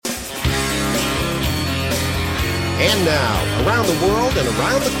And now, around the world and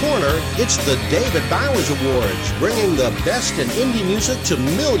around the corner, it's the David Bowers Awards, bringing the best in indie music to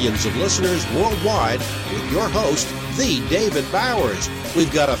millions of listeners worldwide with your host, the David Bowers.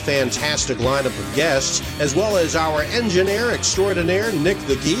 We've got a fantastic lineup of guests, as well as our engineer extraordinaire, Nick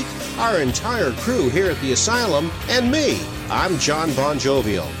the Geek, our entire crew here at the Asylum, and me. I'm John Bon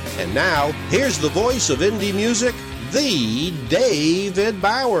Jovial. And now, here's the voice of indie music, the David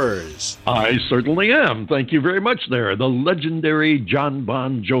Bowers. I certainly am. Thank you very much there. The legendary John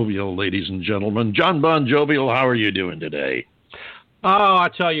Bon Jovial, ladies and gentlemen. John Bon Jovial, how are you doing today? Oh, I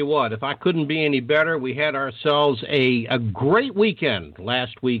tell you what, if I couldn't be any better, we had ourselves a great weekend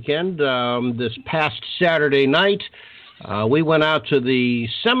last weekend. This past Saturday night, we went out to the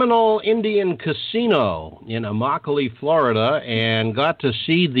Seminole Indian Casino in Immokalee, Florida, and got to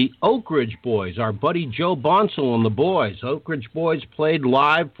see the Oak Ridge Boys, our buddy Joe Bonsall and the boys. Oak Ridge Boys played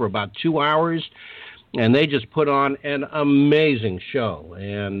live for about 2 hours, and they just put on an amazing show.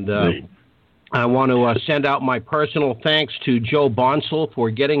 And I want to send out my personal thanks to Joe Bonsall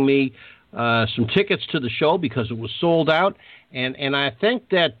for getting me some tickets to the show because it was sold out. And I think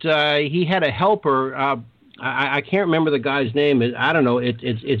that he had a helper. I can't remember the guy's name. I don't know.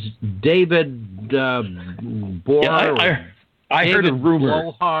 It's David Boer. Yeah, I heard a rumor.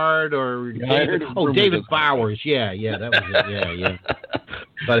 Blowhard or David Bowers. Yeah, that was it. Yeah.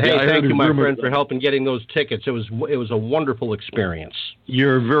 But hey, thank you, my friend, for helping getting those tickets. It was a wonderful experience.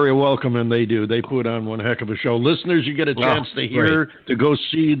 You're very welcome, and they do. They put on one heck of a show. Listeners, you get a chance to go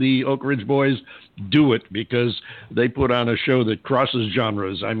see the Oak Ridge Boys. Do it, because they put on a show that crosses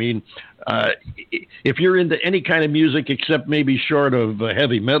genres. I mean, if you're into any kind of music except maybe short of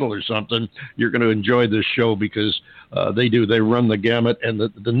heavy metal or something, you're going to enjoy this show because they do. They run the gamut, and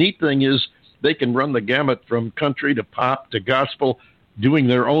the neat thing is they can run the gamut from country to pop to gospel, doing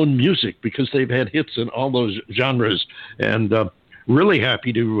their own music because they've had hits in all those genres. And really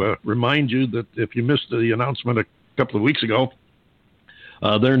happy to remind you that if you missed the announcement a couple of weeks ago,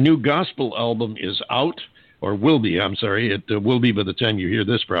 their new gospel album is out, or will be, I'm sorry. It will be by the time you hear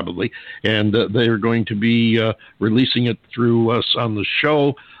this probably. And they're going to be releasing it through us on the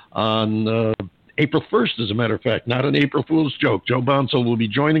show on April 1st, as a matter of fact, not an April Fool's joke. Joe Bonsall will be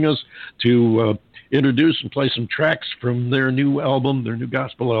joining us to introduce and play some tracks from their new album, their new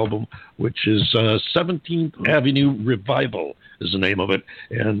gospel album, which is 17th Avenue Revival is the name of it.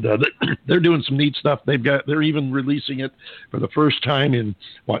 And they're doing some neat stuff. They're even releasing it for the first time in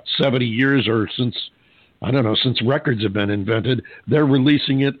 70 years, or since records have been invented. They're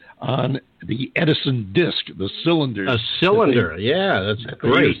releasing it on the Edison disc, the cylinder. A cylinder, that's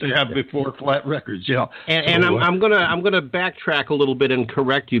great. They used to have before flat records, yeah. And so, I'm gonna backtrack a little bit and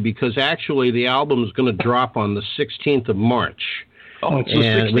correct you, because actually the album is going to drop on the 16th of March. Oh, it's the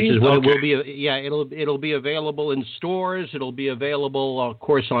 16th? Which is when it will be. It'll be available in stores. It'll be available, of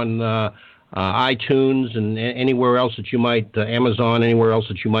course, on iTunes and anywhere else that you might, Amazon, anywhere else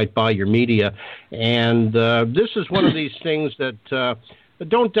that you might buy your media. And this is one of these things that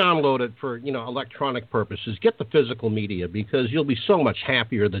don't download it for electronic purposes. Get the physical media, because you'll be so much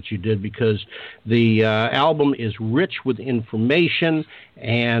happier that you did, because the album is rich with information,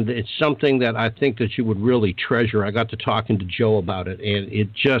 and it's something that I think that you would really treasure. I got to talking to Joe about it, and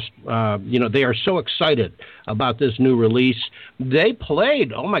it just, they are so excited about this new release. They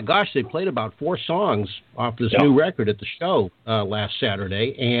played about 4 songs off this new record at the show last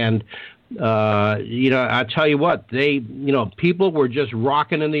Saturday, and I tell you what, people were just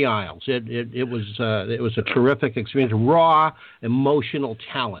rocking in the aisles. It was a terrific experience. Raw, emotional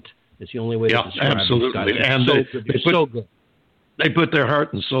talent. It's the only way to describe absolutely. These guys. And they're so good. They put their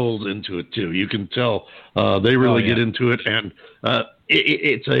heart and soul into it too. You can tell they really get into it, and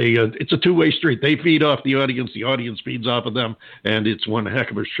it's a two-way street. They feed off the audience feeds off of them, and it's one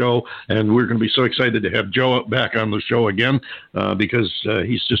heck of a show. And we're going to be so excited to have Joe back on the show again because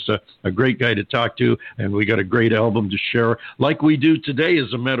he's just a great guy to talk to, and we got a great album to share, like we do today,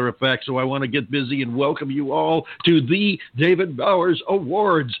 as a matter of fact. So I want to get busy and welcome you all to the David Bowers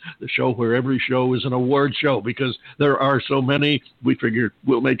Awards, the show where every show is an award show, because there are so many. We figured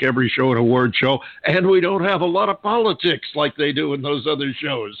we'll make every show an award show, and we don't have a lot of politics like they do in those other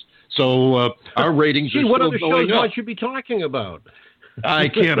shows. So our ratings are still what other going shows up. might you be talking about? I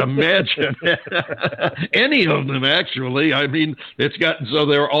can't imagine any of them, actually. I mean, it's gotten so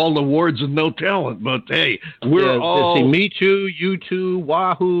they're all awards and no talent. But, hey, we're all... Me Too, You Too,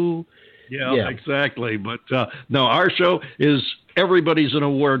 Wahoo. Yeah, exactly. But, no, our show is... Everybody's an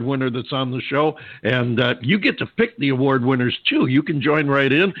award winner that's on the show, and you get to pick the award winners, too. You can join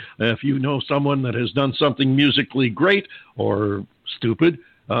right in. If you know someone that has done something musically great or stupid,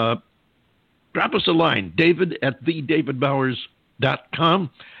 drop us a line, David@TheDavidBowers.com,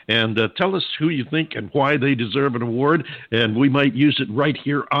 and tell us who you think and why they deserve an award, and we might use it right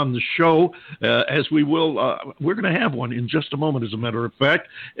here on the show, as we will. We're going to have one in just a moment, as a matter of fact,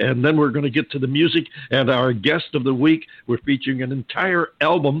 and then we're going to get to the music and our guest of the week. We're featuring an entire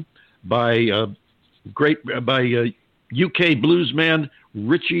album by UK bluesman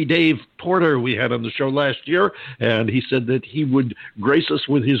Ritchie Dave Porter we had on the show last year, and he said that he would grace us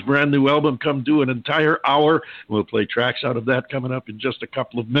with his brand new album, come do an entire hour. We'll play tracks out of that coming up in just a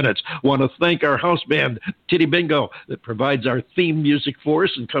couple of minutes. Want to thank our house band, Titty Bingo, that provides our theme music for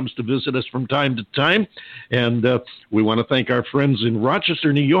us and comes to visit us from time to time. And we want to thank our friends in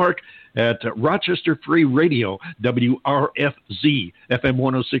Rochester, New York, at Rochester Free Radio, WRFZ, FM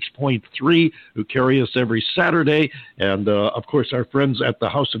 106.3, who carry us every Saturday. And, of course, our friends at the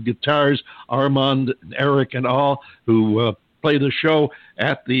House of Guitars, Armand, Eric, and all, who play the show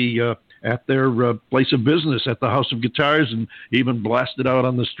at their place of business at the House of Guitars, and even blast it out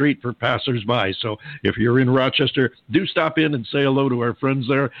on the street for passersby. So if you're in Rochester, do stop in and say hello to our friends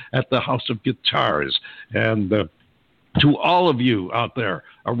there at the House of Guitars. And to all of you out there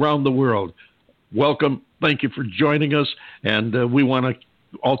around the world, welcome. Thank you for joining us. And we want to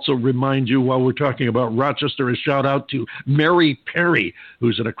also remind you, while we're talking about Rochester, a shout out to Mary Perry,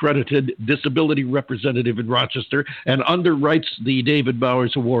 who's an accredited disability representative in Rochester and underwrites the David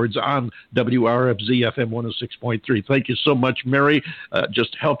Bowers Awards on WRFZ FM 106.3. Thank you so much, Mary.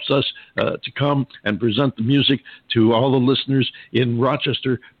 Just helps us to come and present the music to all the listeners in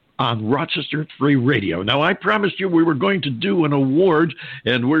Rochester on Rochester Free Radio. Now, I promised you we were going to do an award,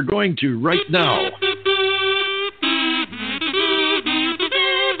 and we're going to right now.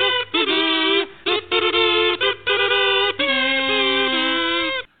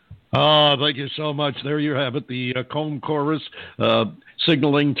 Thank you so much. There you have it, the comb chorus,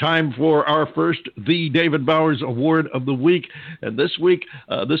 signaling time for our first The David Bowers Award of the Week. And this week,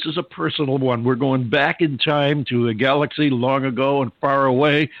 this is a personal one. We're going back in time to a galaxy long ago and far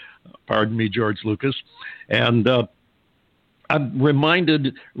away. Pardon me, George Lucas. And I'm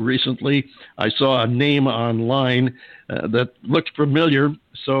reminded recently, I saw a name online that looked familiar,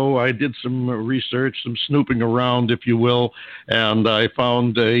 so I did some research, some snooping around, if you will, and I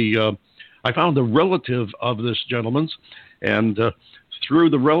found a relative of this gentleman's, and through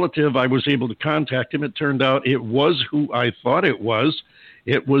the relative, I was able to contact him. It turned out it was who I thought it was.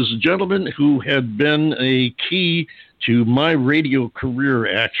 It was a gentleman who had been a key to my radio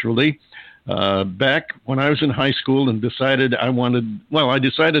career, actually. Back when I was in high school and decided I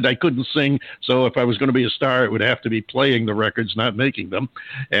decided I couldn't sing, so if I was going to be a star, it would have to be playing the records, not making them.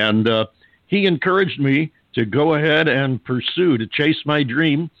 And he encouraged me to go ahead and to chase my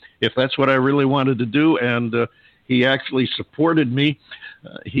dream, if that's what I really wanted to do. And he actually supported me.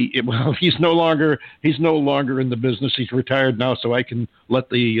 He's no longer in the business. He's retired now, so I can let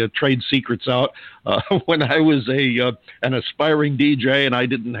the trade secrets out. When I was an aspiring DJ and I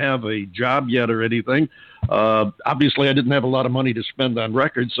didn't have a job yet or anything, obviously I didn't have a lot of money to spend on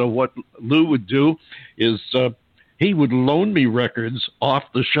records. So what Lou would do is he would loan me records off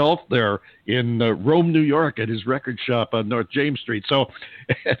the shelf there in Rome, New York, at his record shop on North James Street. So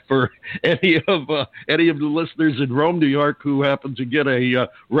for any of the listeners in Rome, New York, who happened to get a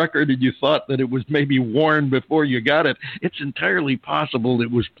record and you thought that it was maybe worn before you got it, it's entirely possible it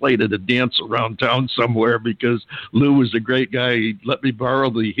was played at a dance around town somewhere, because Lou was a great guy. He let me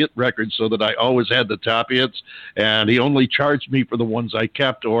borrow the hit records so that I always had the top hits, and he only charged me for the ones I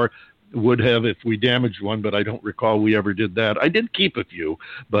kept, or would have if we damaged one, but I don't recall we ever did that. I did keep a few,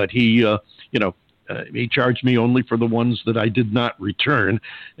 but he charged me only for the ones that I did not return.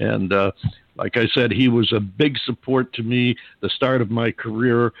 And like I said, he was a big support to me, the start of my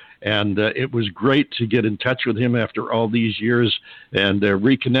career, and it was great to get in touch with him after all these years and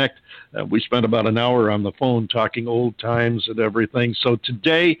reconnect. We spent about an hour on the phone talking old times and everything. So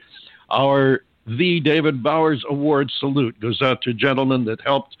today, our The David Bowers Awards salute goes out to a gentleman that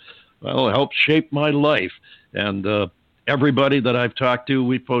helped shape my life. And everybody that I've talked to,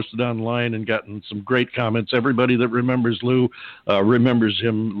 we posted online and gotten some great comments. Everybody that remembers Lou remembers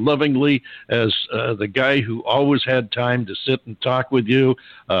him lovingly as the guy who always had time to sit and talk with you,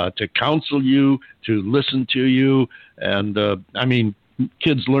 to counsel you, to listen to you. And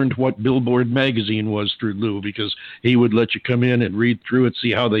kids learned what Billboard magazine was through Lou, because he would let you come in and read through it,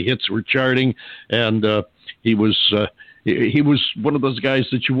 see how the hits were charting. And he was one of those guys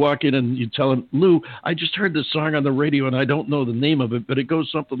that you walk in and you tell him, Lou, I just heard this song on the radio and I don't know the name of it, but it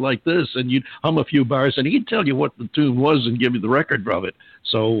goes something like this. And you'd hum a few bars and he'd tell you what the tune was and give you the record of it.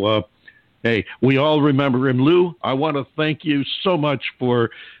 So, hey, we all remember him. Lou, I want to thank you so much for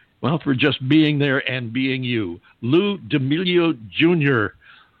well, for just being there and being you. Lou D'Amelio Jr.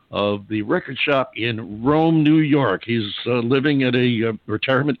 of the record shop in Rome, New York. He's living at a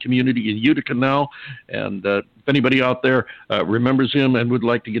retirement community in Utica now, and if anybody out there remembers him and would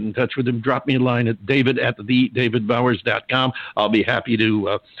like to get in touch with him, drop me a line at david@TheDavidBowers.com. I'll be happy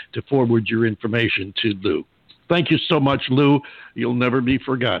to forward your information to Lou. Thank you so much, Lou. You'll never be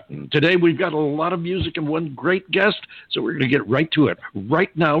forgotten. Today, we've got a lot of music and one great guest, so we're going to get right to it. Right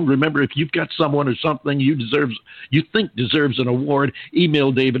now, remember, if you've got someone or something you think deserves an award,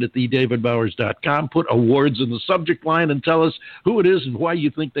 email david@TheDavidBowers.com, put awards in the subject line, and tell us who it is and why you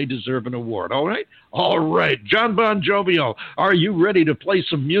think they deserve an award. All right? All right. John Bon Jovial, are you ready to play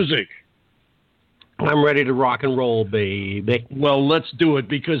some music? I'm ready to rock and roll, baby. Well, let's do it,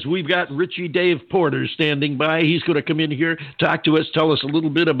 because we've got Ritchie Dave Porter standing by. He's going to come in here, talk to us, tell us a little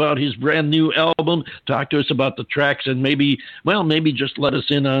bit about his brand new album, talk to us about the tracks, and maybe just let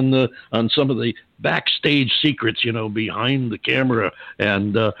us in on some of the backstage secrets, behind the camera.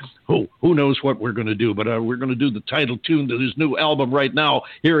 And who knows what we're going to do, but we're going to do the title tune to his new album right now.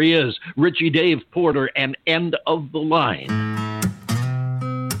 Here he is, Ritchie Dave Porter, and End of the Line.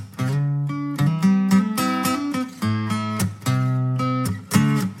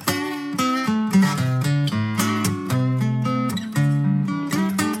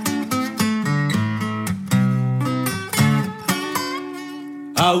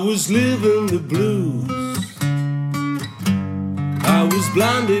 I was living the blues. I was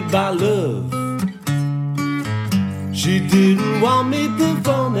blinded by love. She didn't want me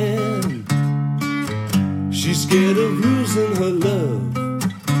performing. She's scared of losing her love.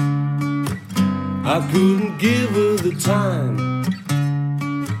 I couldn't give her the time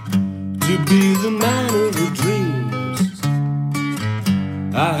to be the man of her dreams.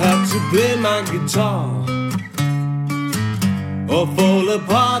 I had to play my guitar or fall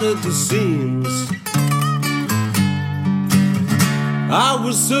apart at the seams. I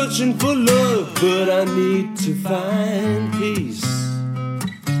was searching for love, but I need to find peace.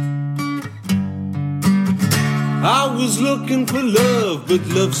 I was looking for love, but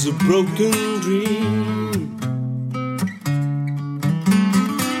love's a broken dream.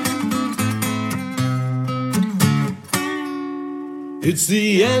 It's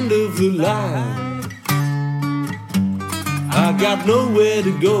the end of the line. I got nowhere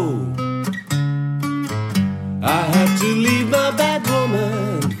to go. I had to leave my bad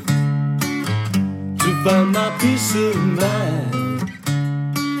woman to find my peace of mind.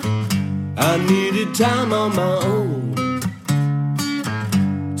 I needed time on my own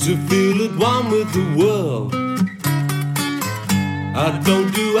to feel at one with the world. I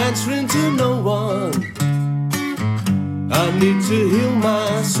don't do answering to no one. I need to heal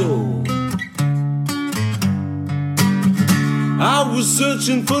my soul. I was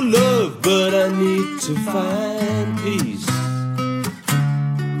searching for love, but I need to find peace.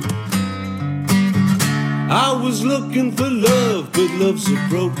 I was looking for love, but love's a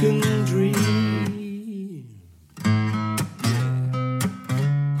broken dream.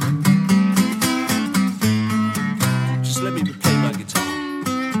 Just let me play my guitar.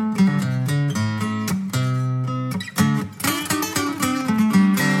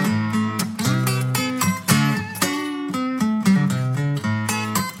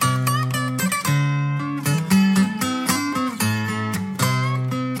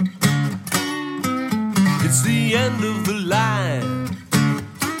 It's the end of the line.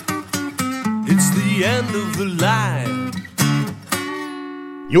 It's the end of the line.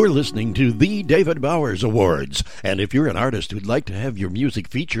 You're listening to the David Bowers Awards, and if you're an artist who'd like to have your music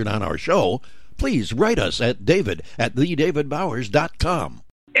featured on our show, please write us at david@TheDavidBowers.com.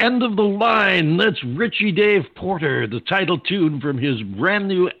 End of the Line. That's Ritchie Dave Porter, the title tune from his brand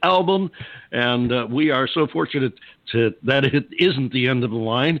new album. And we are so fortunate that it isn't the end of the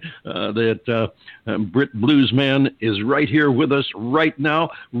line, that Brit Bluesman is right here with us right now,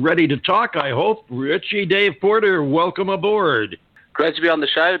 ready to talk, I hope. Ritchie Dave Porter, welcome aboard. Great to be on the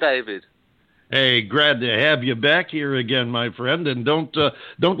show, David. Hey, glad to have you back here again, my friend. And don't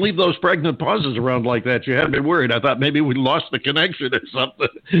leave those pregnant pauses around like that. You had me worried. I thought maybe we lost the connection or something.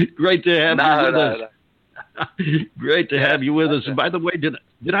 Great to have you with us. Great to have you with us. And by the way, did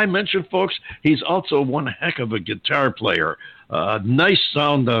I mention, folks, he's also one heck of a guitar player. Nice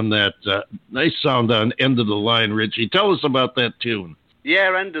sound on that. Nice sound on End of the Line, Ritchie. Tell us about that tune.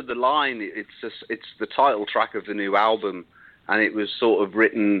 Yeah, End of the Line. It's the title track of the new album, and it was sort of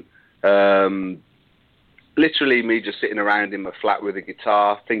written. Literally me just sitting around in my flat with a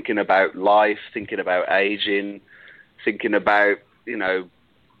guitar, thinking about life, thinking about aging, thinking about,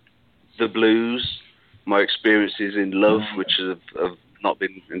 the blues, my experiences in love, which have not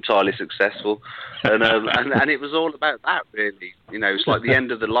been entirely successful. And it was all about that, really. You know, it's like the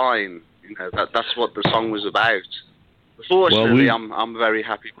end of the line. You know, that's what the song was about. Fortunately, I'm a very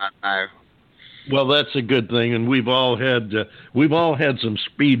happy man now. Well, that's a good thing, and we've all had some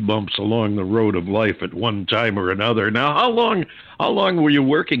speed bumps along the road of life at one time or another. Now, how long were you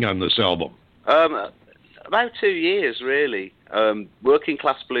working on this album? About 2 years, really. Working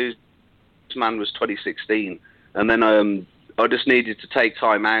Class Blues Man was 2016, and then I just needed to take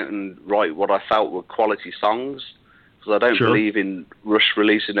time out and write what I felt were quality songs, because I don't believe in rush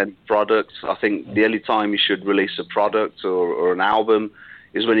releasing any products. I think the only time you should release a product or an album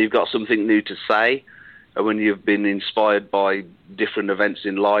is when you've got something new to say, and when you've been inspired by different events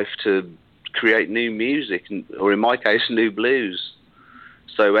in life to create new music, or in my case, new blues.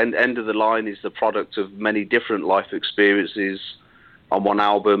 So End of the Line is the product of many different life experiences on one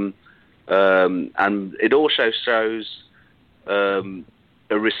album, and it also shows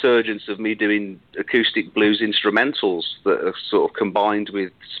a resurgence of me doing acoustic blues instrumentals that are sort of combined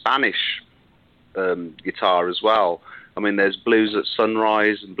with Spanish guitar as well. I mean, there's Blues at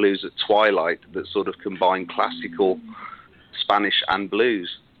Sunrise and Blues at Twilight that sort of combine classical Spanish and blues.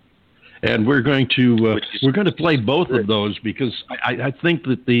 And we're going to play both of those, because I think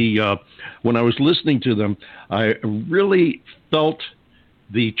that when I was listening to them, I really felt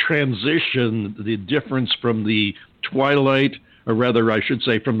the transition, the difference from the Twilight, or rather, I should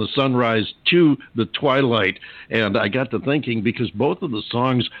say, from the Sunrise to the Twilight. And I got to thinking, because both of the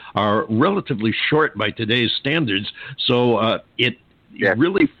songs are relatively short by today's standards, so it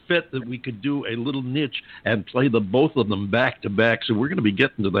really fit that we could do a little niche and play both of them back to back. So we're going to be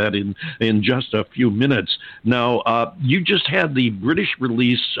getting to that in just a few minutes. Now, you just had the British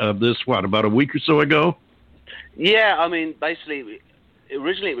release of this, about a week or so ago? Yeah, I mean, basically,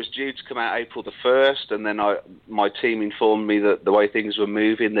 originally it was due to come out April the 1st, and then my team informed me that the way things were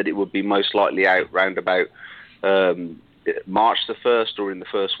moving, that it would be most likely out round about March the 1st or in the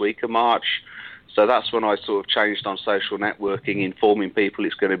first week of March. So that's when I sort of changed on social networking, informing people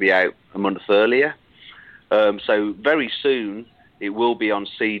it's going to be out a month earlier. So very soon it will be on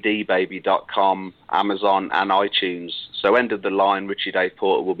cdbaby.com, Amazon and iTunes. So End of the Line, Ritchie Dave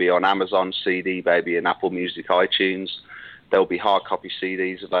Porter will be on Amazon, CD Baby and Apple Music, iTunes. There'll be hard copy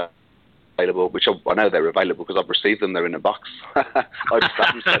CDs available, which I know they're available because I've received them. They're in a box. I just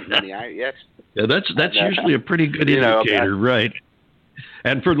haven't sent any out yet. Yeah, that's usually a pretty good indicator, right?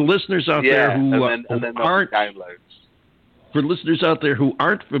 And for the listeners out there who aren't downloads. For listeners out there who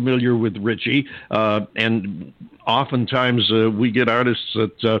aren't familiar with Ritchie, and oftentimes we get artists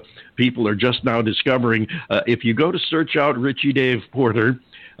that people are just now discovering. If you go to search out Ritchie Dave Porter,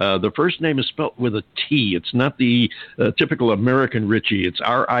 the first name is spelt with a T. It's not the typical American Ritchie. It's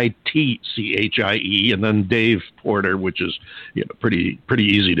Ritchie, and then Dave Porter, which is pretty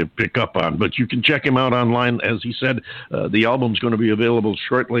easy to pick up on. But you can check him out online. As he said, the album's going to be available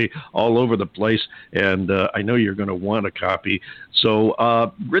shortly all over the place, and I know you're going to want a copy.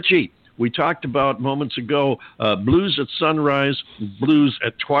 So, Ritchie, we talked about moments ago Blues at Sunrise, Blues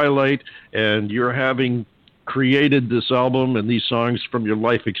at Twilight, and you're having created this album and these songs from your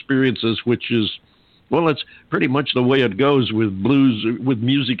life experiences, which is, well, it's pretty much the way it goes with blues, with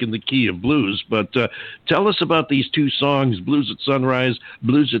music in the key of blues. But tell us about these two songs, Blues at Sunrise,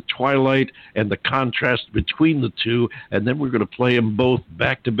 Blues at Twilight, and the contrast between the two. And then we're going to play them both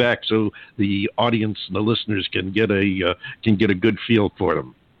back to back so the audience and the listeners can get a good feel for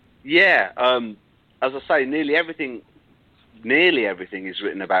them. Yeah, as I say, nearly everything is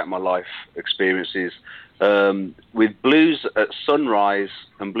written about my life experiences. With Blues at Sunrise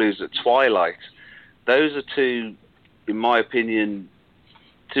and Blues at Twilight, those are two, in my opinion,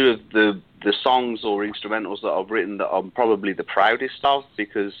 two of the songs or instrumentals that I've written that I'm probably the proudest of,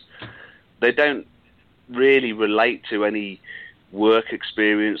 because they don't really relate to any work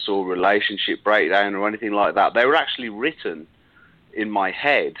experience or relationship breakdown or anything like that. They were actually written in my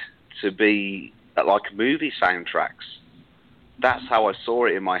head to be like movie soundtracks. That's how I saw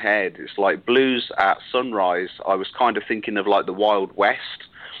it in my head. It's like Blues at Sunrise. I was kind of thinking of like the Wild West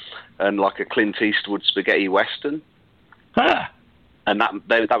and like a Clint Eastwood spaghetti western. And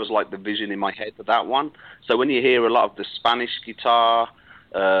that was like the vision in my head for that one. So when you hear a lot of the Spanish guitar,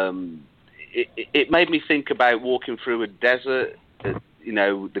 it made me think about walking through a desert.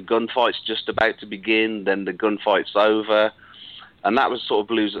 The gunfight's just about to begin, then the gunfight's over. And that was sort of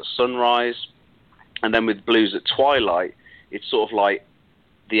Blues at Sunrise. And then with Blues at Twilight, it's sort of like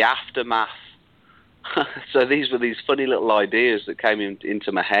the aftermath. So these were these funny little ideas that came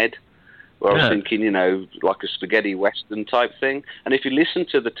into my head, where I was thinking, like a spaghetti western type thing. And if you listen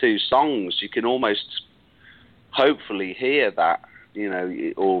to the two songs, you can almost hopefully hear that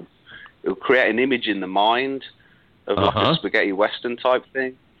or it'll create an image in the mind of like a spaghetti western type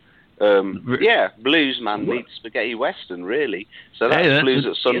thing. Blues, man, meets spaghetti western, really. So that's blues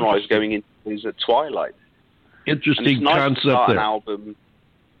at sunrise going into blues at twilight. Interesting and it's nice concept to start there. An album.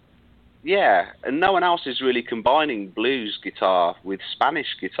 Yeah, and no one else is really combining blues guitar with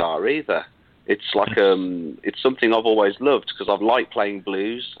Spanish guitar either. It's like it's something I've always loved because I've liked playing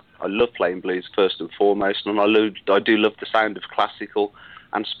blues. I love playing blues first and foremost, and I do love the sound of classical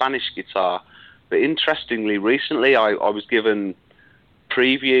and Spanish guitar. But interestingly, recently I was given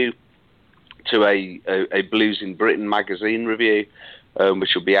preview to a Blues in Britain magazine review,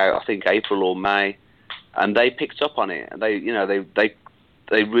 which will be out I think April or May, and they picked up on it, and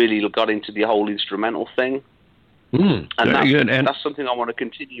they really got into the whole instrumental thing, and that's something I want to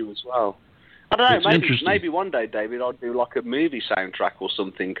continue as well. I don't know, maybe one day, David, I'll do like a movie soundtrack or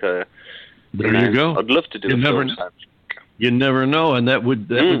something. There you go. I'd love to do a film soundtrack. You never know, and that would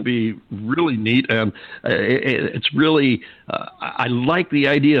be really neat. And it's really I like the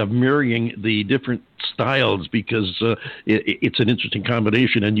idea of marrying the different styles because it's an interesting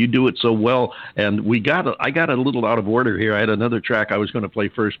combination, and you do it so well. And I got a little out of order here. I had another track I was going to play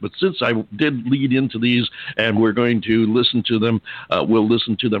first, but since I did lead into these, and we're going to listen to them, we'll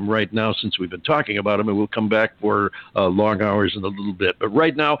listen to them right now since we've been talking about them, and we'll come back for Long Hours in a little bit. But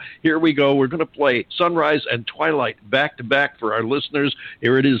right now, here we go. We're going to play Sunrise and Twilight back to back for our listeners.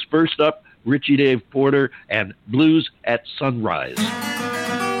 Here it is. First up, Ritchie Dave Porter and Blues at Sunrise.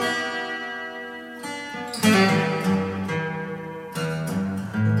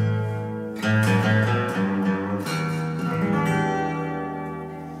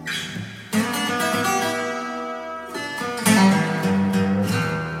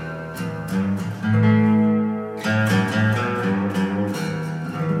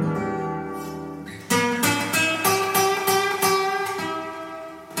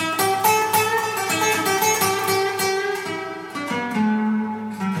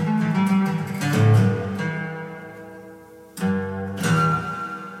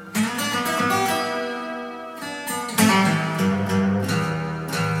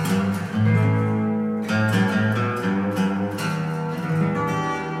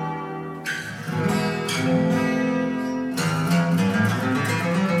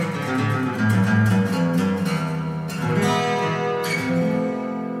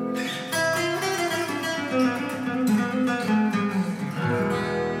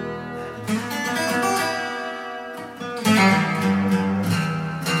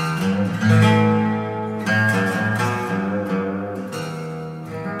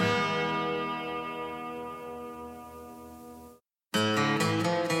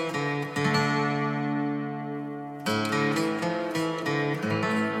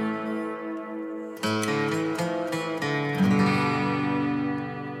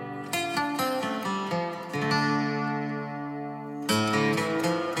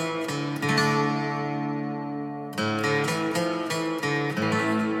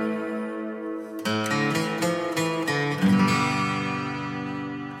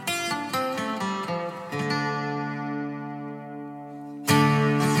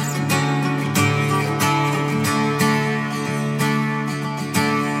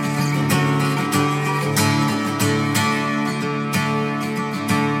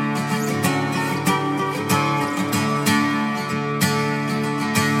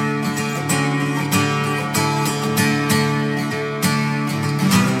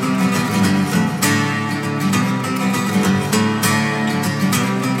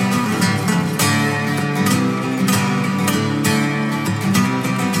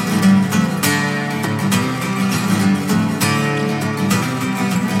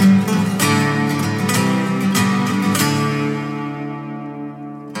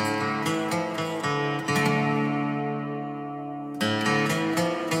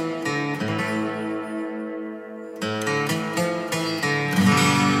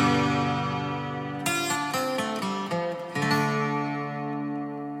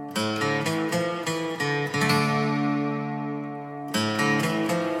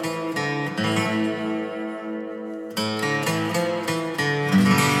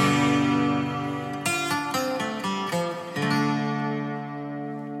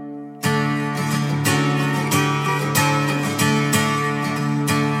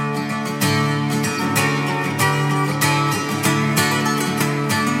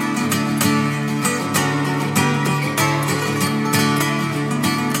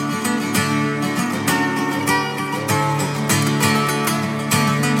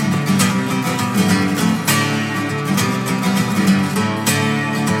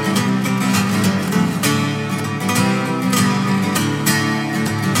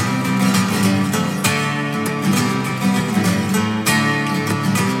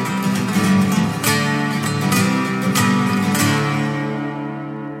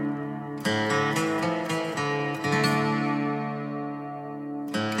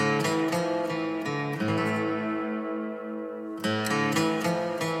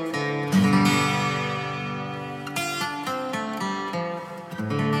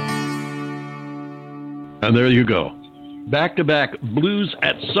 And there you go. Back-to-back Blues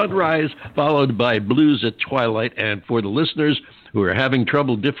at Sunrise, followed by Blues at Twilight. And for the listeners who are having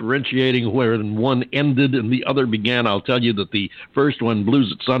trouble differentiating where one ended and the other began, I'll tell you that the first one,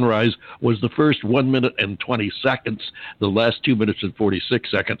 Blues at Sunrise, was the first 1 minute and 20 seconds. The last 2 minutes and 46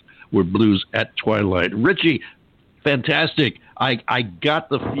 seconds were Blues at Twilight. Ritchie, fantastic. I got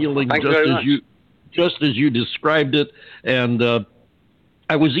the feeling just as you described it, and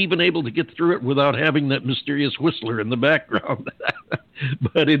I was even able to get through it without having that mysterious whistler in the background.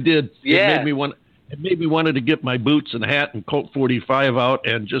 But it did. Yeah. It made me wanted to get my boots and hat and Colt 45 out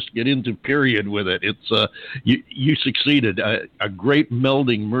and just get into period with it. It's you succeeded. A great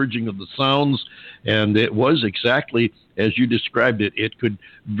melding, merging of the sounds, and it was exactly as you described it. It could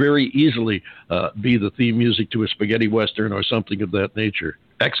very easily be the theme music to a spaghetti western or something of that nature.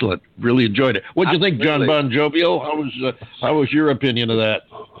 Excellent. Really enjoyed it. What do you think, John Bon Jovial? How was your opinion of that?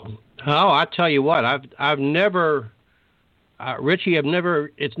 Oh, I tell you what, I've never, Ritchie,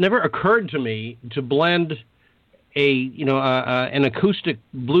 it's never occurred to me to blend an acoustic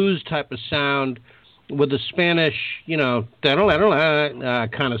blues type of sound with a Spanish, kind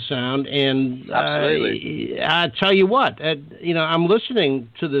of sound. And absolutely, I tell you what, I'm listening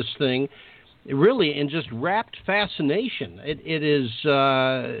to this thing really in just rapt fascination. It is,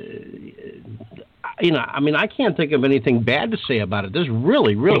 I can't think of anything bad to say about it. This is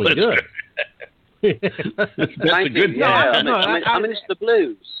really, really good. That's a good. Yeah, I mean, it's the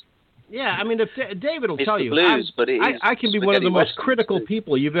blues. Yeah, I mean, if David will tell you, blues, but I can be one of the most critical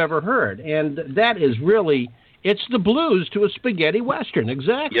people you've ever heard, and that is really, it's the blues to a spaghetti western.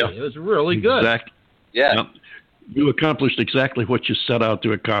 Exactly. Yep. It was really good. Exactly. Yeah. Yep. You accomplished exactly what you set out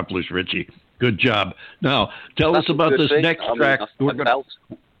to accomplish, Ritchie. Good job. Now, tell us about this next track.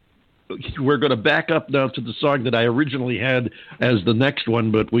 We're going to back up now to the song that I originally had as the next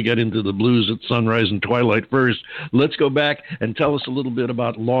one, but we get into the Blues at Sunrise and Twilight first. Let's go back and tell us a little bit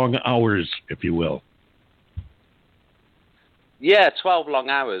about Long Hours, if you will. Yeah, 12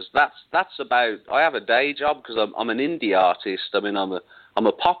 long hours. That's about. I have a day job because I'm an indie artist. I mean, I'm a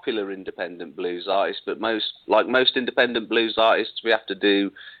popular independent blues artist, but most independent blues artists, we have to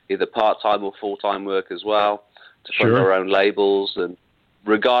do either part-time or full-time work as well to fund our own labels. And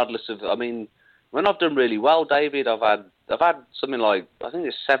regardless of, I mean, when I've done really well, David, I've had something like, I think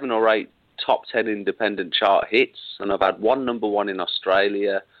it's 7 or 8 top 10 independent chart hits, and I've had one number one in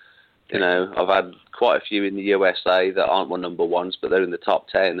Australia. You know, I've had quite a few in the USA that aren't my number ones, but they're in the top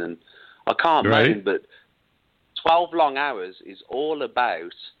 10, and I can't moan, but 12 long hours is all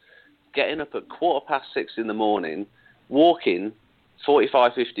about getting up at 6:15 in the morning, walking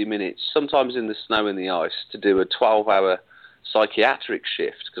 45, 50 minutes, sometimes in the snow and the ice, to do a 12-hour psychiatric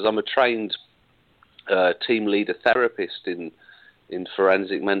shift, because I'm a trained team leader therapist in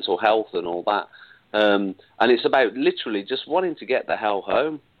forensic mental health and all that. And it's about literally just wanting to get the hell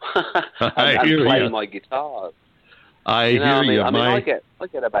home and play my guitar. I get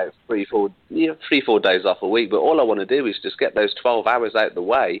about 3-4 days off a week, but all I want to do is just get those 12 hours out the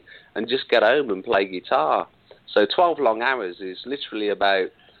way and just get home and play guitar. So 12 long hours is literally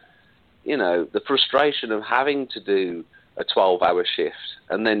about, the frustration of having to do a 12-hour shift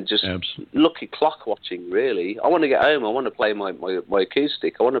and then just lucky clock watching, really. I want to get home. I want to play my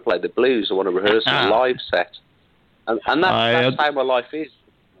acoustic. I want to play the blues. I want to rehearse my live set. And that's how my life is.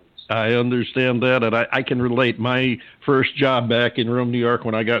 I understand that, and I can relate. My first job back in Rome, New York,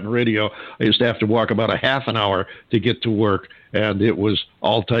 when I got in radio, I used to have to walk about a half an hour to get to work, and it was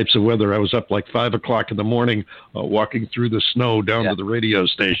all types of weather. I was up like 5 o'clock in the morning, walking through the snow down to the radio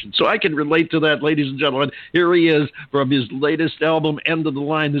station. So I can relate to that, ladies and gentlemen. Here he is from his latest album, End of the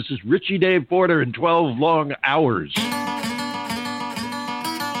Line. This is Ritchie Dave Porter in 12 Long Hours.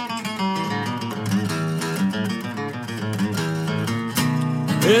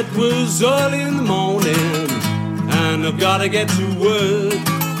 It was early in the morning, and I've got to get to work.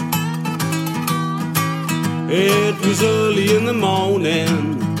 It was early in the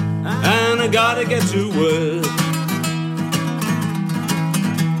morning, and I got to get to work.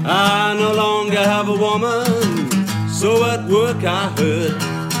 I no longer have a woman, so at work I hurt.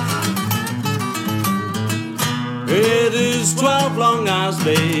 It is 12 long hours,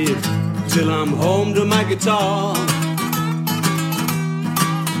 babe, till I'm home to my guitar.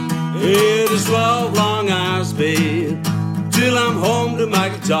 It is 12 long hours, babe, till I'm home to my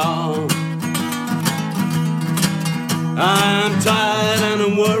guitar. I'm tired and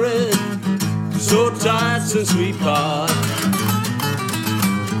I'm worried, so tired since we part.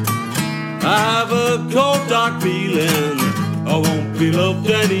 I have a cold, dark feeling I won't be loved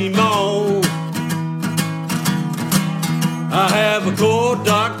anymore. I have a cold,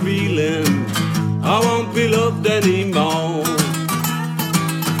 dark feeling I won't be loved anymore.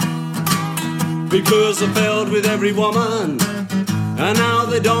 Because I failed with every woman, and now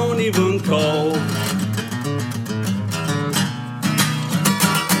they don't even call.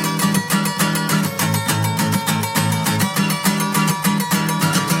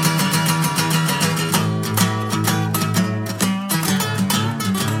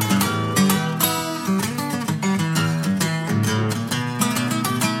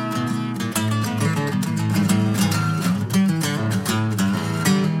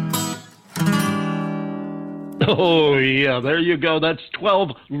 Oh, yeah, there you go. That's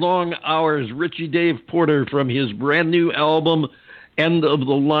 12 long hours. Ritchie Dave Porter from his brand new album, End of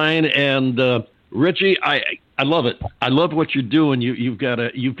the Line. And Ritchie, I love it. I love what you're doing. You've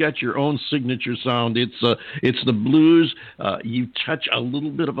got your own signature sound. It's the blues. You touch a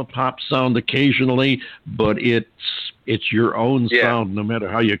little bit of a pop sound occasionally, but it's your own sound no matter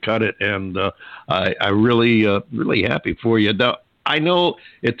how you cut it. And I really happy for you. Now, I know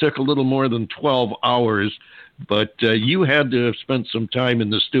it took a little more than 12 hours, but you had to have spent some time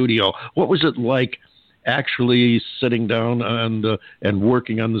in the studio. What was it like actually sitting down and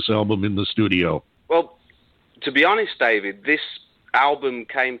working on this album in the studio? Well, to be honest, David, this album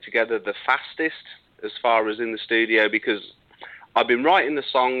came together the fastest as far as in the studio, because I've been writing the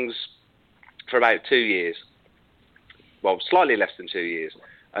songs for about 2 years. Well, slightly less than 2 years.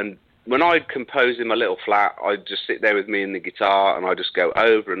 And when I'd compose in my little flat, I'd just sit there with me and the guitar, and I'd just go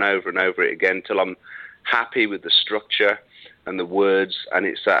over and over and over it again till I'm happy with the structure and the words, and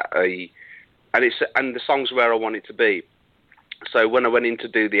the songs where I want it to be. So when I went in to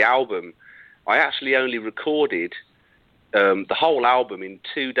do the album, I actually only recorded the whole album in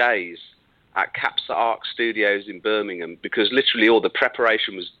 2 days at Capsa Arc Studios in Birmingham, because literally all the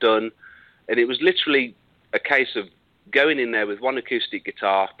preparation was done, and it was literally a case of going in there with one acoustic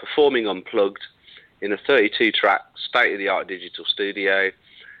guitar, performing unplugged in a 32-track state-of-the-art digital studio,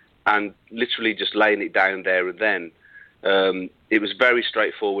 and literally just laying it down there and then. It was very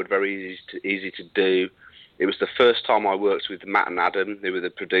straightforward, very easy to do. It was the first time I worked with Matt and Adam, who were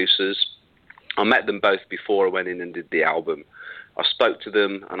the producers. I met them both before I went in and did the album. I spoke to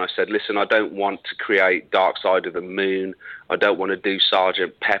them and I said, listen, I don't want to create Dark Side of the Moon. I don't want to do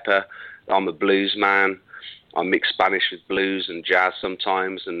Sgt. Pepper. I'm a blues man. I mix Spanish with blues and jazz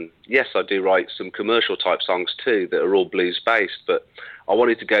sometimes, and yes, I do write some commercial type songs too that are all blues based, but I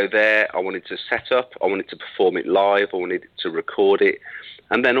wanted to go there, I wanted to set up, I wanted to perform it live, I wanted to record it,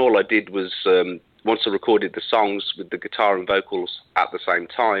 and then all I did was, once I recorded the songs with the guitar and vocals at the same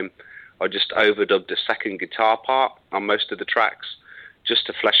time, I just overdubbed a second guitar part on most of the tracks, just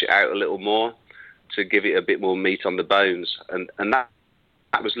to flesh it out a little more, to give it a bit more meat on the bones, and that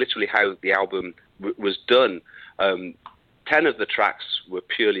was literally how the album was done. 10 of the tracks were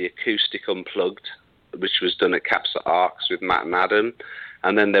purely acoustic unplugged, which was done at Capsa Arcs with Matt and Adam.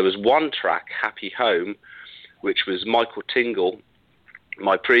 And then there was one track, Happy Home, which was Michael Tingle,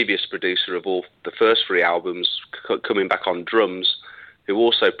 my previous producer of all the first 3 albums, coming back on drums, who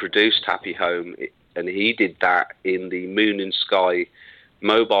also produced Happy Home. And he did that in the Moon and Sky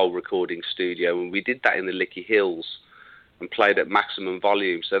mobile recording studio. And we did that in the Lickey Hills and played at maximum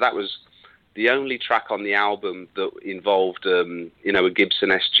volume. So that was the only track on the album that involved, a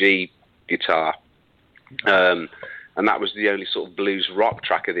Gibson SG guitar. And that was the only sort of blues rock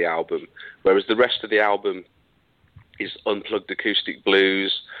track of the album. Whereas the rest of the album is unplugged acoustic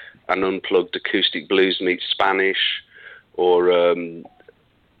blues and unplugged acoustic blues meets Spanish, or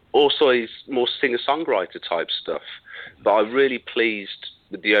also more singer-songwriter type stuff. But I'm really pleased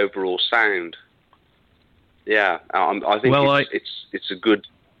with the overall sound. Yeah, I think it's a good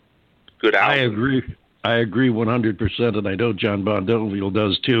album. I agree 100%, and I know John Bondoville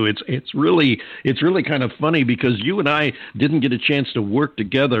does too. It's really kind of funny because you and I didn't get a chance to work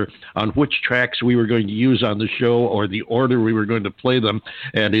together on which tracks we were going to use on the show or the order we were going to play them,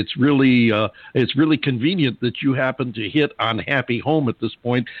 and it's really convenient that you happen to hit on Happy Home at this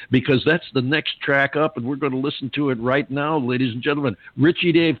point, because that's the next track up, and we're going to listen to it right now, ladies and gentlemen.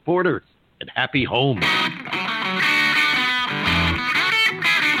 Ritchie Dave Porter and Happy Home.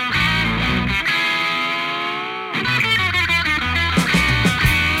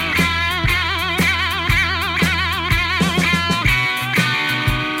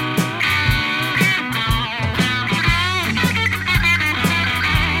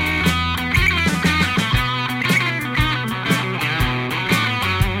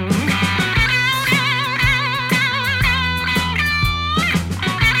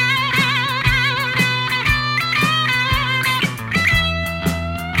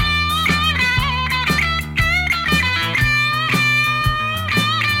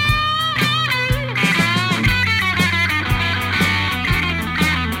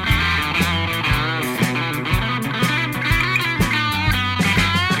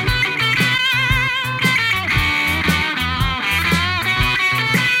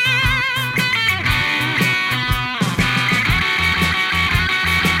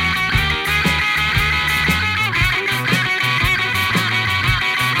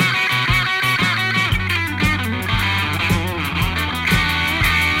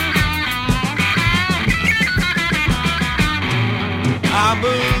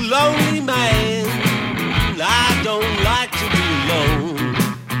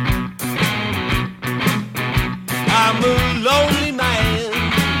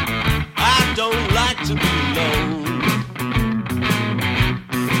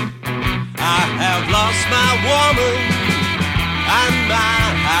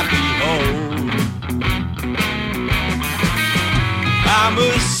 I'm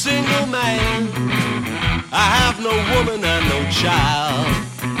a single man, I have no woman and no child.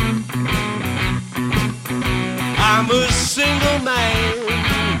 I'm a single man,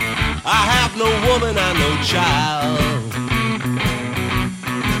 I have no woman and no child.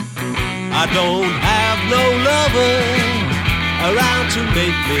 I don't have no lover around to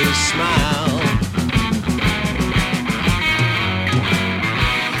make me smile.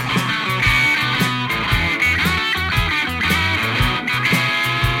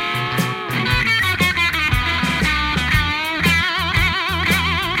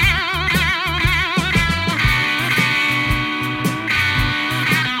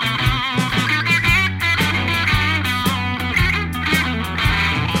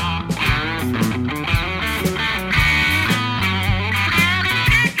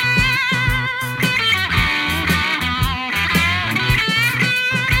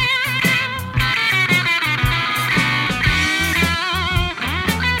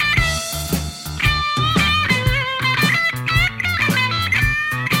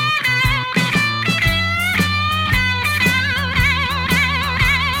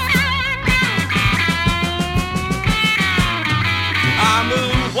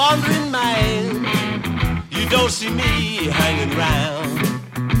 Don't see me hanging round.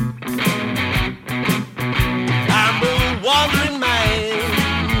 I'm a wandering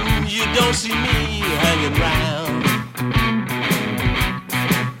man. You don't see me hanging round.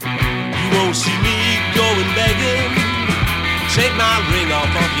 You won't see me going begging. Take my ring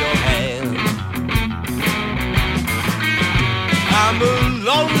off of your hand. I'm a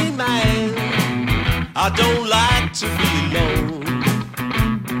lonely man. I don't like to be alone.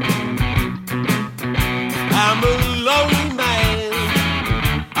 I'm a lonely man,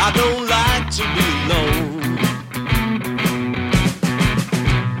 I don't like to be alone.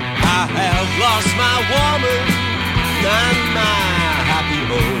 I have lost my woman and my happy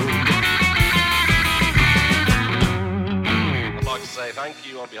home. I'd like to say thank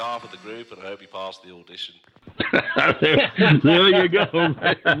you on behalf of the group and I hope you pass the audition. there you go.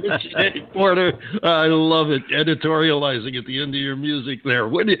 Ritchie Dave Porter. I love it. Editorializing at the end of your music there.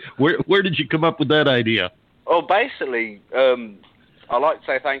 Where did you come up with that idea? Well, basically, I'd like to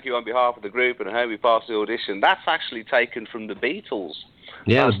say thank you on behalf of the group and I hope you pass the audition. That's actually taken from the Beatles.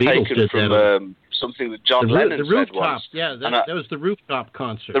 Yeah, that's the Beatles taken did from that. Something that John Lennon said once. Yeah, that was the rooftop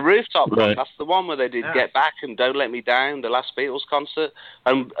concert. The rooftop right. concert. That's the one where they did Get Back and Don't Let Me Down, the last Beatles concert.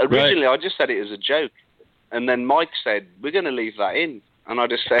 And originally I just said it as a joke. And then Mike said, we're going to leave that in. And I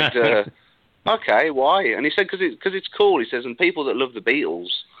just said, okay, why? And he said, because it's cool. He says, and people that love the Beatles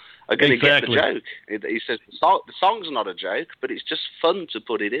are going to get the joke. He says, the song's not a joke, but it's just fun to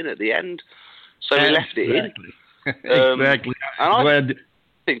put it in at the end. So we left it in. Exactly. And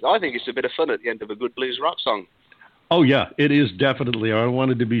I think it's a bit of fun at the end of a good blues rock song. Oh yeah, it is definitely. I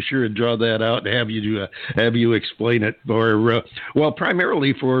wanted to be sure and draw that out and have you explain it, or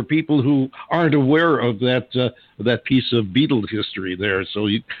primarily for people who aren't aware of that piece of Beatles history there, so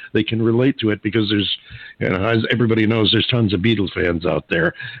they can relate to it, because there's, as everybody knows, there's tons of Beatles fans out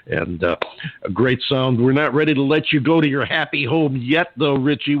there, and a great sound. We're not ready to let you go to your happy home yet, though,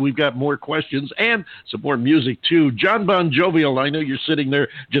 Ritchie. We've got more questions and some more music too. John Bon Jovial, I know you're sitting there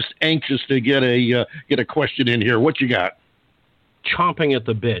just anxious to get a question in here. What you got? Chomping at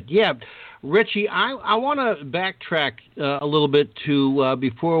the bit. Yeah, Ritchie, I want to backtrack a little bit to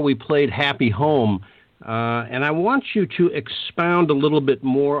before we played Happy Home, and I want you to expound a little bit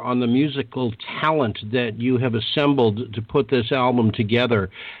more on the musical talent that you have assembled to put this album together,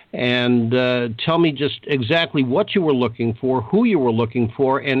 and tell me just exactly what you were looking for, who you were looking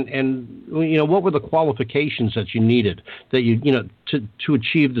for, and what were the qualifications that you needed to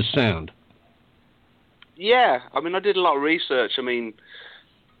achieve the sound. Yeah, I mean, I did a lot of research. I mean,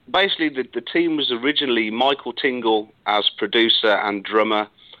 basically the team was originally Michael Tingle as producer and drummer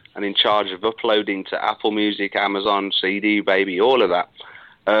and in charge of uploading to Apple Music, Amazon, CD Baby, all of that.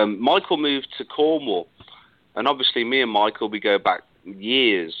 Michael moved to Cornwall, and obviously me and Michael, we go back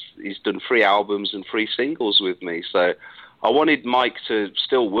years. He's done 3 albums and 3 singles with me, so I wanted Mike to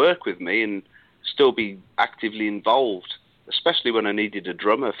still work with me and still be actively involved, especially when I needed a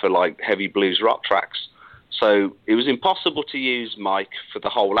drummer for like heavy blues rock tracks. So it was impossible to use Mike for the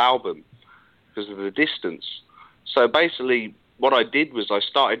whole album because of the distance. So basically what I did was I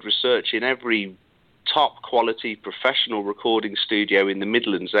started researching every top quality professional recording studio in the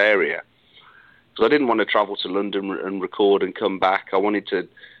Midlands area, because I didn't want to travel to London and record and come back. I wanted to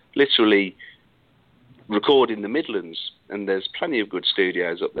literally record in the Midlands, and there's plenty of good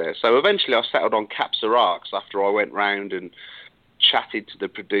studios up there. So eventually I settled on Capsa Arcs after I went round and chatted to the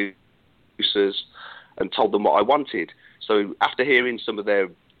producers and told them what I wanted. So after hearing some of their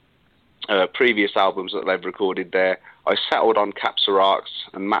previous albums that they've recorded there, I settled on Capsa Arts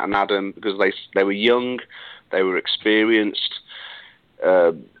and Matt and Adam because they were young, they were experienced.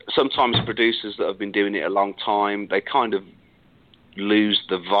 Sometimes producers that have been doing it a long time, they kind of lose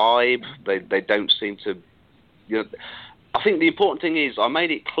the vibe. They don't seem to... I think the important thing is I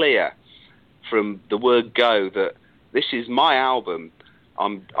made it clear from the word go that this is my album.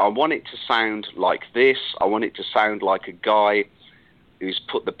 I want it to sound like this. I want it to sound like a guy who's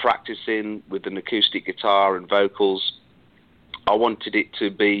put the practice in with an acoustic guitar and vocals. I wanted it to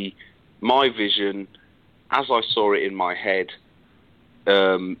be my vision as I saw it in my head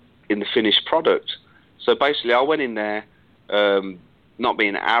in the finished product. So basically I went in there not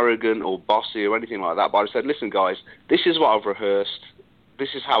being arrogant or bossy or anything like that, but I said, listen guys, this is what I've rehearsed. This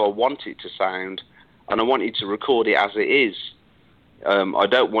is how I want it to sound, and I want you to record it as it is. I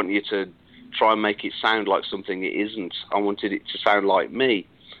don't want you to try and make it sound like something it isn't. I wanted it to sound like me,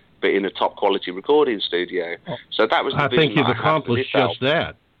 but in a top quality recording studio. So that was the vision. I think you've accomplished just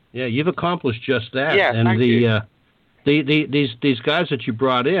that. Yeah, you've accomplished just that. Yeah, and thank you. These guys that you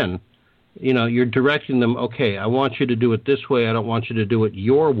brought in, you're directing them. Okay, I want you to do it this way. I don't want you to do it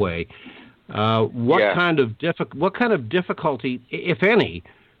your way. What kind of difficulty, if any,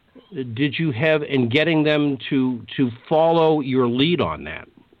 did you have in getting them to follow your lead on that?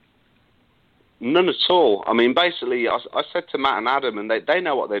 None at all. I mean, basically, I said to Matt and Adam, and they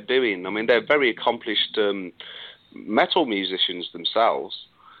know what they're doing. I mean, they're very accomplished metal musicians themselves.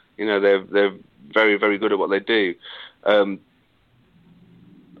 They're very, very good at what they do.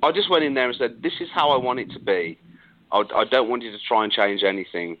 I just went in there and said, this is how I want it to be. I don't want you to try and change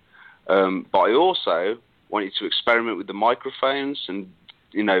anything. But I also want you to experiment with the microphones and,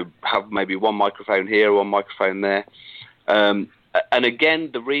 have maybe one microphone here, one microphone there. And again,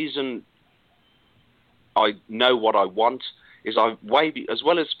 the reason I know what I want is as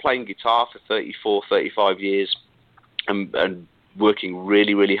well as playing guitar for 34, 35 years and working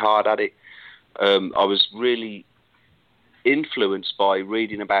really, really hard at it, I was really influenced by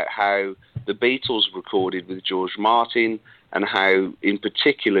reading about how the Beatles recorded with George Martin and how, in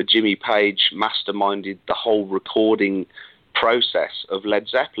particular, Jimmy Page masterminded the whole recording process of Led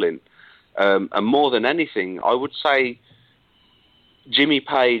Zeppelin. And more than anything, I would say Jimmy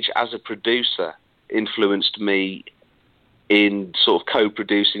Page as a producer influenced me in sort of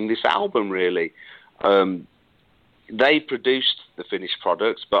co-producing this album, really. They produced the finished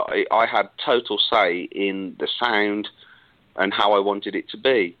products, but I had total say in the sound and how I wanted it to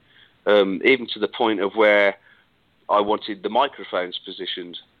be, even to the point of where I wanted the microphones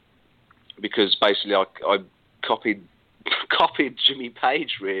positioned, because basically I copied Jimmy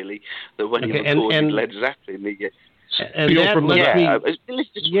Page, really, that when he recorded Led Zeppelin, where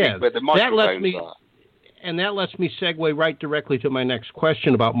the microphones are. And that lets me segue right directly to my next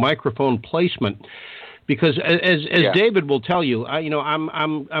question about microphone placement, because as David will tell you,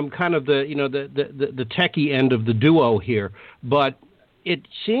 I'm kind of the techie end of the duo here, but it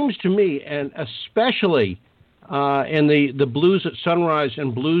seems to me, and especially in the blues at sunrise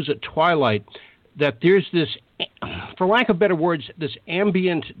and blues at twilight, that there's this, for lack of better words, this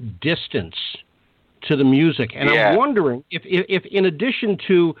ambient distance to the music. And I'm wondering if in addition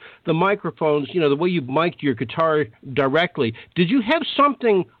to the microphones, the way you mic'd your guitar directly, did you have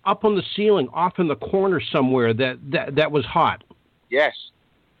something up on the ceiling, off in the corner somewhere that was hot? Yes.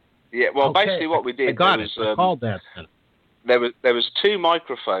 Yeah. Well, basically what we did, I called that then. There was two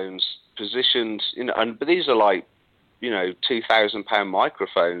microphones positioned, but these are like, £2,000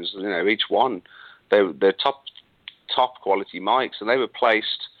 microphones, each one. They're top quality mics, and they were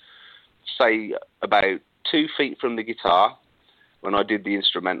placed, say, about 2 feet from the guitar when I did the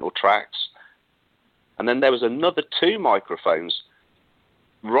instrumental tracks. And then there was another two microphones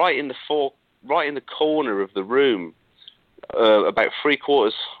right in the corner of the room, about three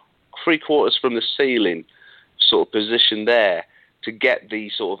quarters from the ceiling, sort of positioned there to get the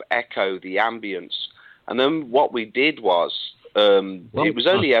sort of echo, the ambience. And then what we did was, it was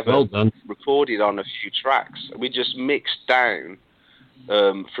only ever recorded on a few tracks. We just mixed down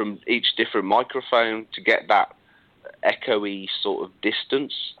from each different microphone to get that echoey sort of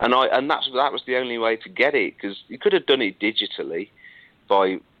distance, and that was the only way to get it, because you could have done it digitally. But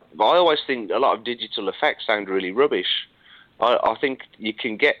I always think a lot of digital effects sound really rubbish. I think you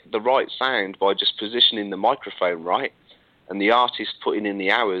can get the right sound by just positioning the microphone right, and the artist putting in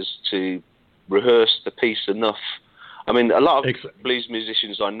the hours to rehearse the piece enough. I mean, a lot of blues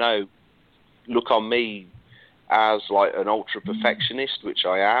musicians I know look on me as like an ultra perfectionist, which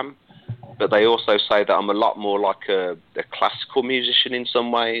I am, but they also say that I'm a lot more like a classical musician in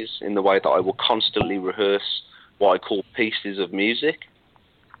some ways, in the way that I will constantly rehearse what I call pieces of music.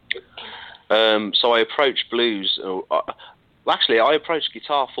 So I approach blues. Actually, I approach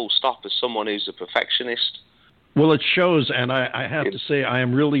guitar full stop as someone who's a perfectionist. Well, it shows, and I have to say I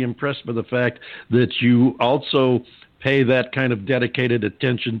am really impressed by the fact that you also pay that kind of dedicated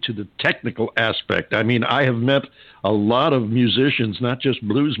attention to the technical aspect. I mean, I have met a lot of musicians, not just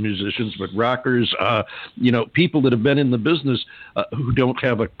blues musicians, but rockers, people that have been in the business who don't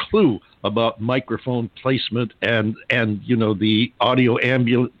have a clue about microphone placement and the audio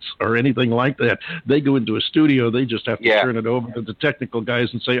ambulance or anything like that. They go into a studio, they just have to turn it over to the technical guys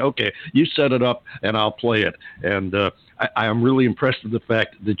and say, okay, you set it up and I'll play it. And I am really impressed with the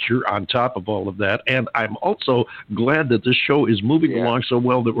fact that you're on top of all of that. And I'm also glad that this show is moving along so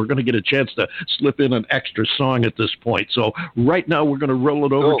well that we're going to get a chance to slip in an extra song at this point. So right now we're going to roll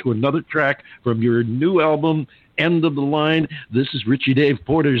it over to another track from your new album, End of the Line. This is Ritchie Dave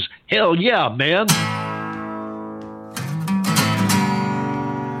Porter's Hell Yeah, Man.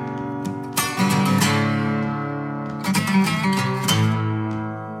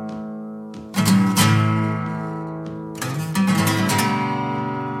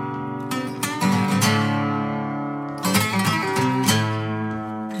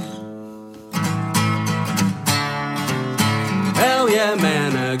 Hell yeah,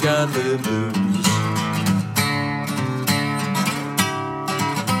 man, I got the blues.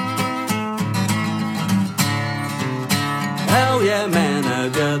 Hell yeah, man, I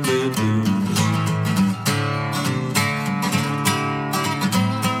got the blues.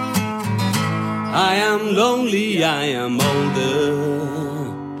 I am lonely, I am older,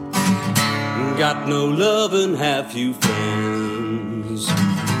 got no love and have few friends.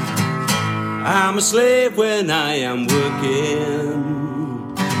 I'm a slave when I am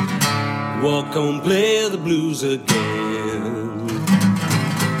working, walk on, play the blues again.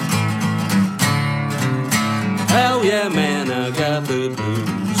 Hell yeah, man, I got the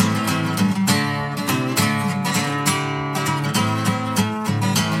blues.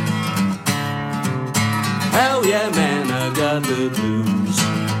 Hell yeah, man, I got the blues.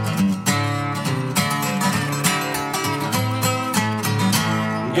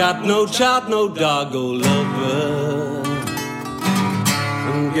 Got no child, no dog or lover,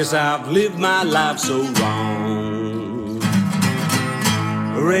 guess I've lived my life so wrong.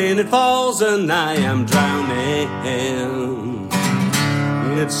 Rain it falls and I am drowning,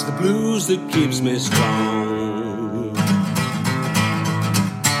 it's the blues that keeps me strong.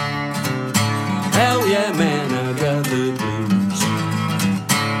 Hell yeah, man, I got the blues.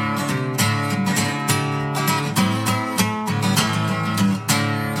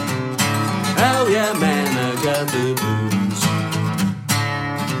 Hell yeah, man, I got the blues.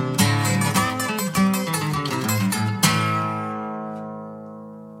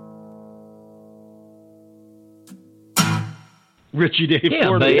 Ritchie Dave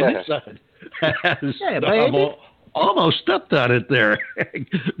Porter. Almost stepped on it there.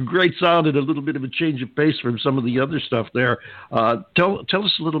 Great sound and a little bit of a change of pace from some of the other stuff there. Tell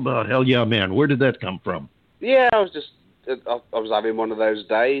us a little about Hell Yeah, Man. Where did that come from? Yeah, I was having one of those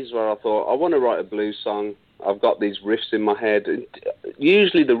days where I thought, I want to write a blues song. I've got these riffs in my head. And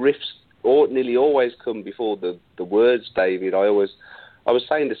usually the riffs nearly always come before the words, David. I was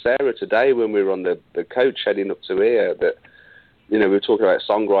saying to Sarah today when we were on the coach heading up to here that, we were talking about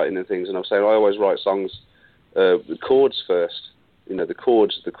songwriting and things, and I was saying I always write songs with chords first, the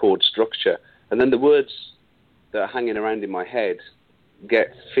chord structure, and then the words that are hanging around in my head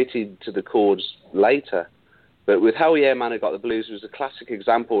get fitted to the chords later. But with Hell Yeah, Man, I Got the Blues, it was a classic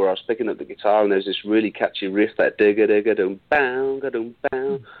example where I was picking up the guitar and there's this really catchy riff, that digga-digga-dum-bow, ga-dum-bow,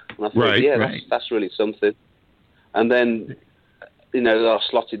 and I thought, that's really something. And then, I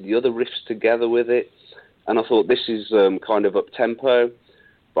slotted the other riffs together with it, and I thought, this is kind of up-tempo,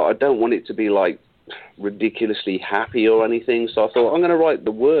 but I don't want it to be, like, ridiculously happy or anything, so I thought, I'm going to write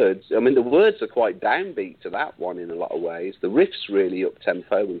the words. I mean, the words are quite downbeat to that one in a lot of ways. The riff's really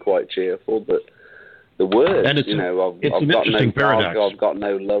up-tempo and quite cheerful, but the words, and I've got no paradox. I've got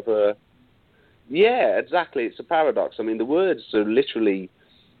no lover. Yeah, exactly. It's a paradox. I mean, the words are literally...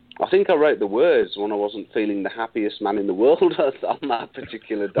 I think I wrote the words when I wasn't feeling the happiest man in the world on that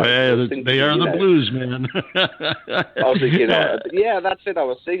particular day. Well, they are the blues, man. I was thinking, that's it. I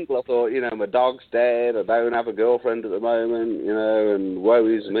was single. I thought, my dog's dead. I don't have a girlfriend at the moment, and woe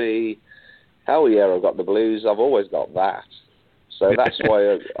is me. Hell yeah, I've got the blues. I've always got that. So that's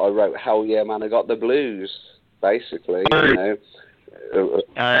why I wrote Hell Yeah, Man, I Got the Blues, basically, a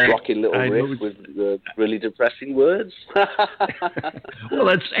rocking little riff with really depressing words. Well,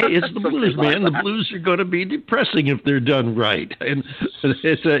 it's the blues, man. The blues are going to be depressing if they're done right, and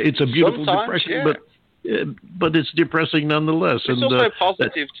it's a beautiful depression. Yeah. But but it's depressing nonetheless. It's also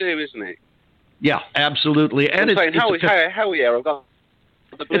positive too, isn't it? Yeah, absolutely. And I've got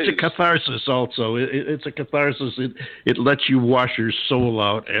the blues. It's a catharsis also. It's a catharsis. It lets you wash your soul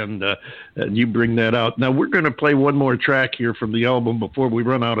out, and you bring that out. Now, we're going to play one more track here from the album before we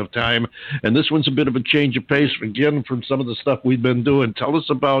run out of time, and this one's a bit of a change of pace, again, from some of the stuff we've been doing. Tell us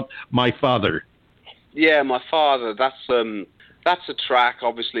about My Father. Yeah, My Father, that's a track.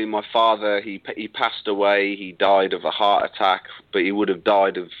 Obviously, my father, he passed away. He died of a heart attack, but he would have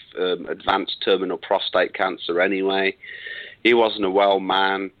died of advanced terminal prostate cancer anyway. He wasn't a well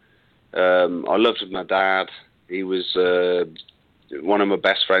man. I loved my dad. He was one of my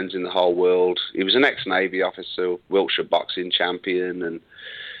best friends in the whole world. He was an ex-Navy officer, Wiltshire boxing champion, and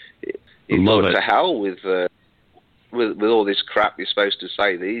he thought to hell with all this crap you're supposed to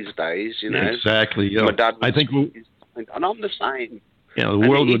say these days, you know. Exactly. Yeah. My dad was, I think and I'm the same. Yeah, the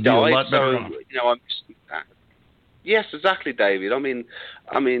world would be a lot better. So, you know, yes, exactly, David. I mean,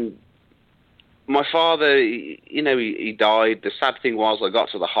 my father, you know, he died. The sad thing was I got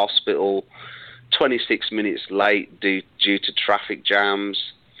to the hospital 26 minutes late due to traffic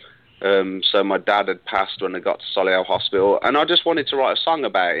jams. So my dad had passed when I got to Solihull Hospital, and I just wanted to write a song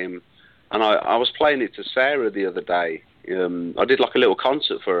about him. And I was playing it to Sarah the other day. I did like a little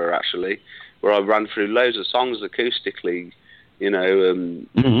concert for her, actually, where I ran through loads of songs acoustically, you know,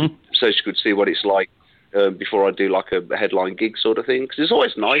 so she could see what it's like before I do like a headline gig sort of thing. Because it's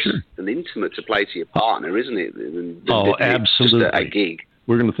always nice and intimate to play to your partner, isn't it? Absolutely. Just a gig.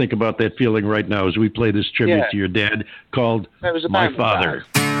 We're going to think about that feeling right now as we play this tribute to your dad called My Father.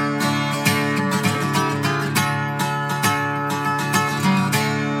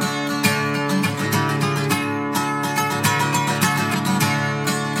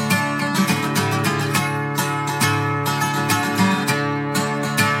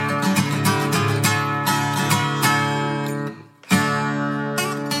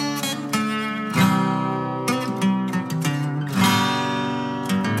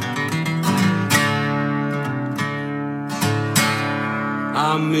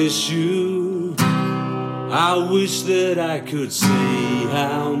 I miss you. I wish that I could say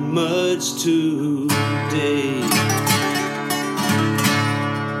how much today.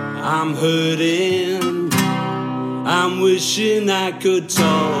 I'm hurting. I'm wishing I could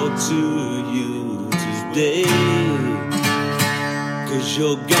talk to you today. 'Cause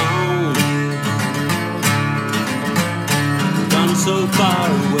you're gone, gone so far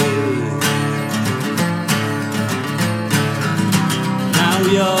away.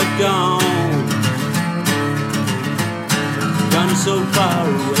 You're gone, gone so far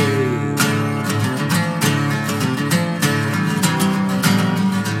away.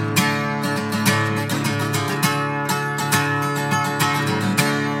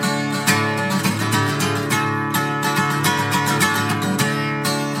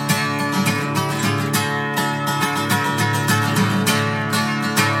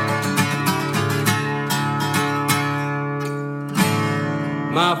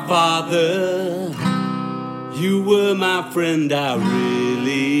 My father, you were my friend, I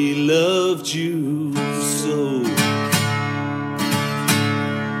really loved you so.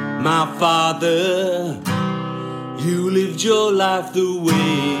 My father, you lived your life the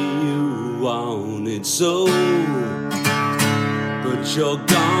way you wanted so. But you're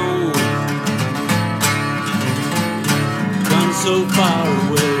gone, gone so far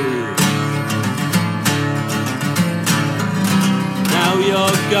away.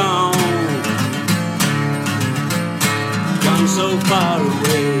 You're gone, gone so far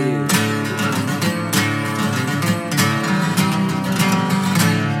away.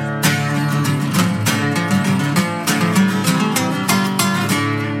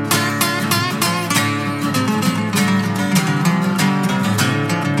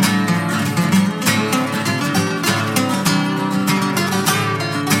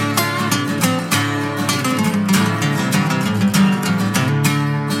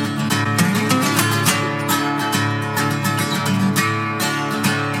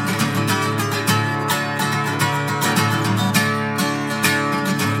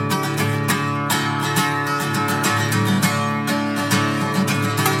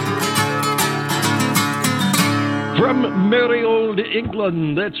 From merry old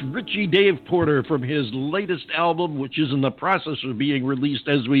England, that's Ritchie Dave Porter from his latest album, which is in the process of being released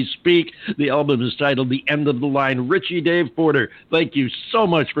as we speak. The album is titled The End of the Line. Ritchie Dave Porter, thank you so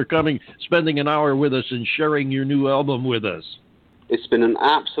much for coming, spending an hour with us and sharing your new album with us. It's been an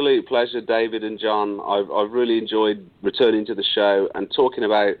absolute pleasure, David and John. I've really enjoyed returning to the show and talking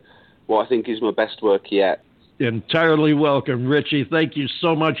about what I think is my best work yet. Entirely welcome, Ritchie. Thank you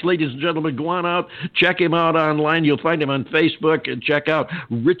so much. Ladies and gentlemen, go on out, check him out online. You'll find him on Facebook, and check out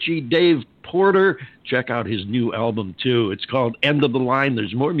Ritchie Dave Porter. Check out his new album, too. It's called End of the Line.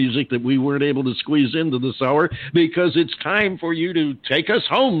 There's more music that we weren't able to squeeze into this hour because it's time for you to take us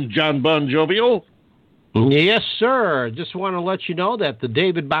home, John Bon Jovial. Yes, sir. Just want to let you know that the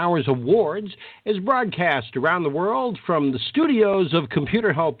David Bowers Awards is broadcast around the world from the studios of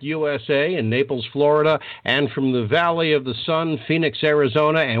Computer Help USA in Naples, Florida, and from the Valley of the Sun, Phoenix,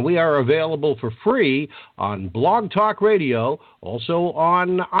 Arizona, and we are available for free on BlogTalkRadio, also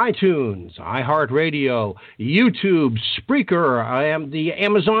on iTunes, iHeartRadio, YouTube, Spreaker, the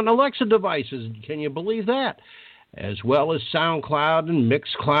Amazon Alexa devices. Can you believe that? As well as SoundCloud and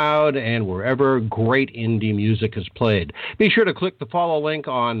Mixcloud and wherever great indie music is played. Be sure to click the follow link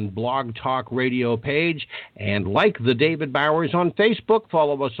on Blog Talk Radio page and like the David Bowers on Facebook.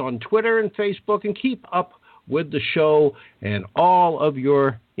 Follow us on Twitter and Facebook and keep up with the show and all of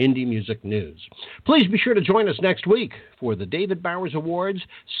your indie music news. Please be sure to join us next week for the David Bowers Awards,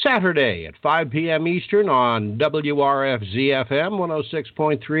 Saturday at 5 p.m. Eastern on WRFZ-FM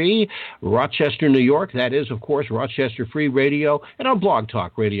 106.3, Rochester, New York. That is, of course, Rochester Free Radio, and on Blog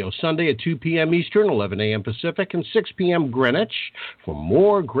Talk Radio, Sunday at 2 p.m. Eastern, 11 a.m. Pacific, and 6 p.m. Greenwich for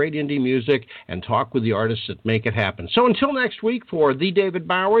more great indie music and talk with the artists that make it happen. So until next week, for the David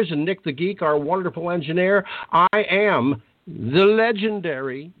Bowers and Nick the Geek, our wonderful engineer, I am the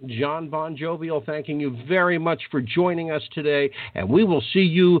legendary John Bon Jovial, thanking you very much for joining us today, and we will see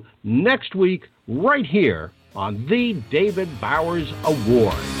you next week right here on the David Bowers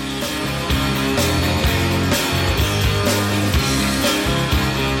Awards.